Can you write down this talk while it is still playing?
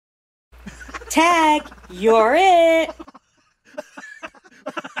Tag, you're it.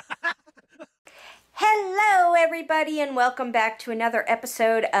 Hello, everybody, and welcome back to another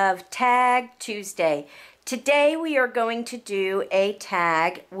episode of Tag Tuesday. Today we are going to do a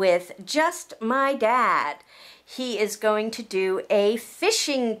tag with just my dad. He is going to do a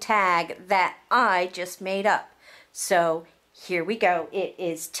fishing tag that I just made up. So here we go. It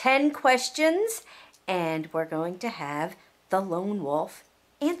is 10 questions, and we're going to have the Lone Wolf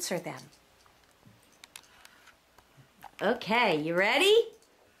answer them. Okay, you ready?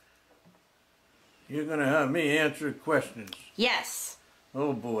 You're going to have me answer questions. Yes.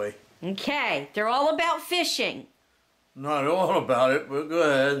 Oh boy. Okay, they're all about fishing. Not all about it, but go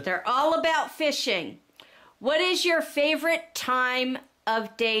ahead. They're all about fishing. What is your favorite time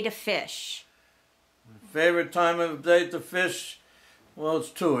of day to fish? Favorite time of day to fish? Well,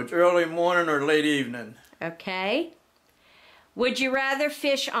 it's two. It's early morning or late evening. Okay. Would you rather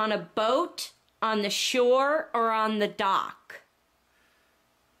fish on a boat, on the shore, or on the dock?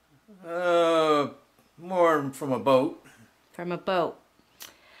 More from a boat. From a boat.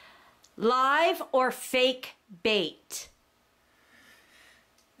 Live or fake bait?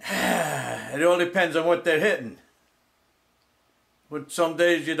 It all depends on what they're hitting. But some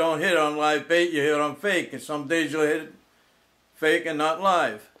days you don't hit on live bait, you hit on fake. And some days you'll hit fake and not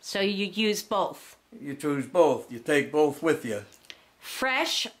live. So you use both? You choose both. You take both with you.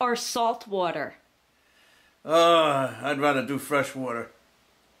 Fresh or salt water? I'd rather do fresh water.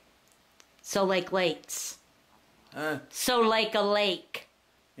 So like lakes? Huh? So like a lake?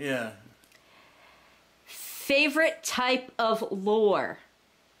 Yeah. Favorite type of lure?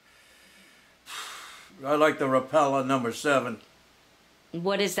 I like the Rapala number 7.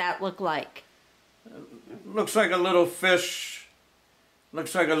 What does that look like? Looks like a little fish.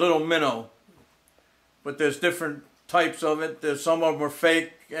 Looks like a little minnow. But there's different types of it. There's some of them are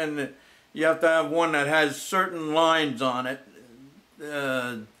fake, and you have to have one that has certain lines on it.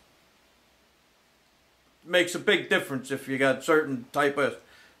 Makes a big difference if you got certain type of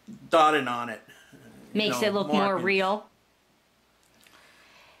dotting on it. Makes it look more markings. real.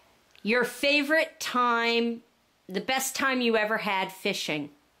 Your favorite time, the best time you ever had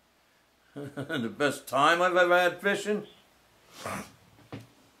fishing? The best time I've ever had fishing?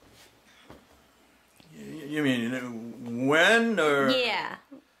 You mean when, or? Yeah.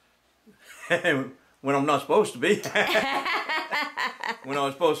 When I'm not supposed to be. When I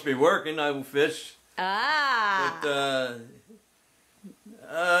was supposed to be working, I will fish. Ah. But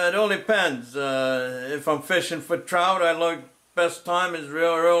it all depends. If I'm fishing for trout, I like best time is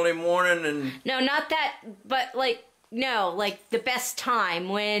real early morning and. No, not that, but like the best time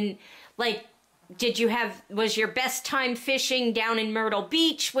when, like, was your best time fishing down in Myrtle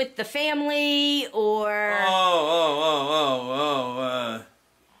Beach with the family, or?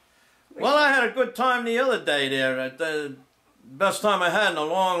 Well, I had a good time the other day there. The best time I had in a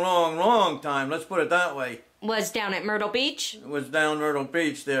long time. Let's put it that way. Was down at Myrtle Beach? It was down Myrtle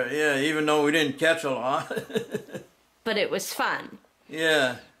Beach there, yeah, even though we didn't catch a lot. But it was fun.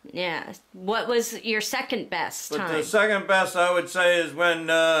 Yeah. Yeah. What was your second best time? But the second best, I would say, is when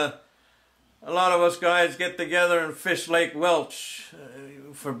a lot of us guys get together and fish Lake Welch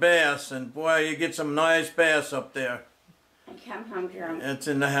for bass, and boy, you get some nice bass up there. I come home drunk. It's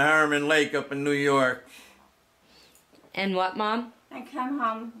in the Harriman Lake up in New York. And what, Mom? I come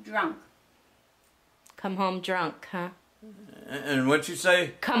home drunk. Come home drunk, huh? And what'd you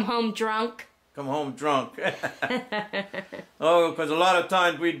say? Come home drunk? Come home drunk. Oh, because a lot of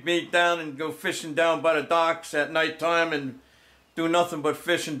times we'd meet down and go fishing down by the docks at night time and do nothing but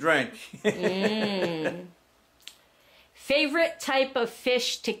fish and drink. Favorite type of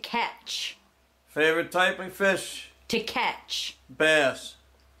fish to catch? Favorite type of fish? To catch. Bass.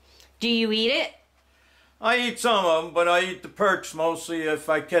 Do you eat it? I eat some of them, but I eat the perch mostly. If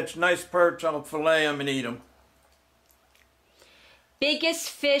I catch nice perch, I'll fillet them and eat them. Biggest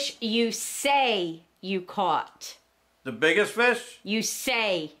fish you say you caught? The biggest fish? You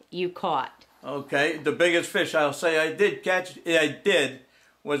say you caught. Okay, the biggest fish I'll say I did catch,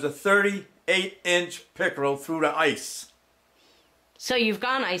 was a 38-inch pickerel through the ice. So you've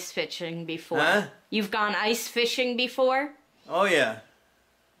gone ice fishing before? Huh? You've gone ice fishing before? Oh yeah.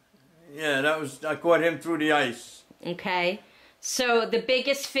 Yeah, I caught him through the ice. Okay. So the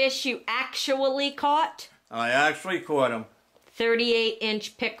biggest fish you actually caught? I actually caught him.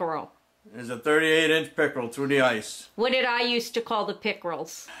 38-inch pickerel. There's a 38-inch pickerel through the ice. What did I used to call the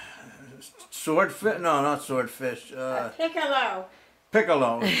pickerels? Swordfish? No, not swordfish. Piccolo.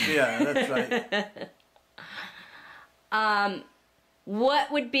 Piccolo. Yeah, that's right. What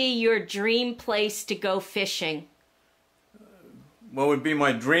would be your dream place to go fishing? What would be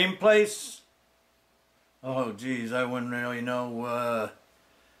my dream place? Oh, geez, I wouldn't really know.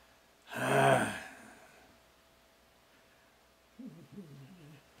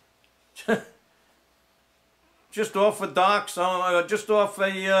 Just off the docks, just off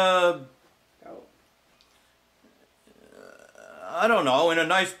a, Oh. I don't know, in a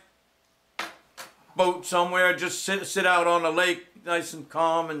nice boat somewhere, just sit out on the lake, nice and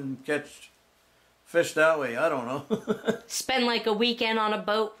calm, and catch fish that way. I don't know. Spend like a weekend on a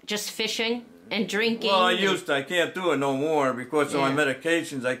boat just fishing and drinking. Well, I used to. I can't do it no more because of my Yeah.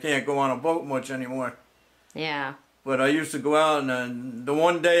 medications. I can't go on a boat much anymore. Yeah. But I used to go out, and the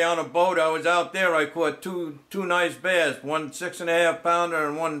one day on a boat I was out there, I caught two nice bass. One 6.5 pounder,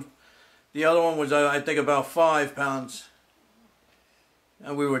 and the other one was I think about 5 pounds.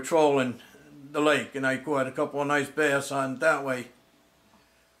 And we were trolling the lake, and I caught a couple of nice bass on that way.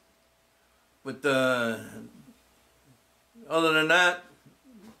 But other than that,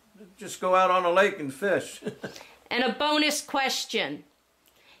 just go out on the lake and fish. And a bonus question.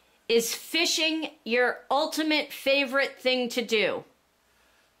 Is fishing your ultimate favorite thing to do?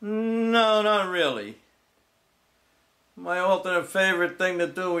 No, not really. My ultimate favorite thing to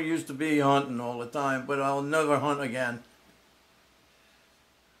do used to be hunting all the time, but I'll never hunt again.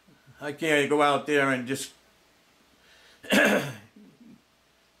 I can't go out there and just... can't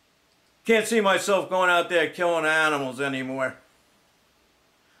see myself going out there killing animals anymore.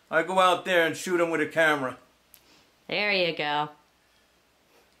 I go out there and shoot them with a camera. There you go.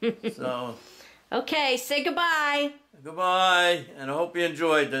 So... Okay, say goodbye. Goodbye, and I hope you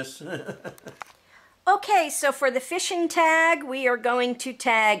enjoyed this. Okay, so for the fishing tag, we are going to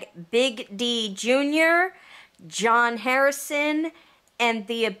tag Big D Jr., John Harrison, and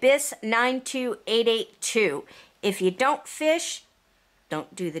the Abyss 92882. If you don't fish,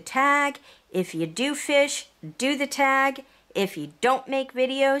 don't do the tag. If you do fish, do the tag. If you don't make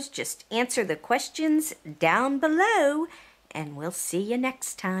videos, just answer the questions down below, and we'll see you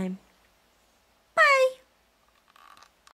next time.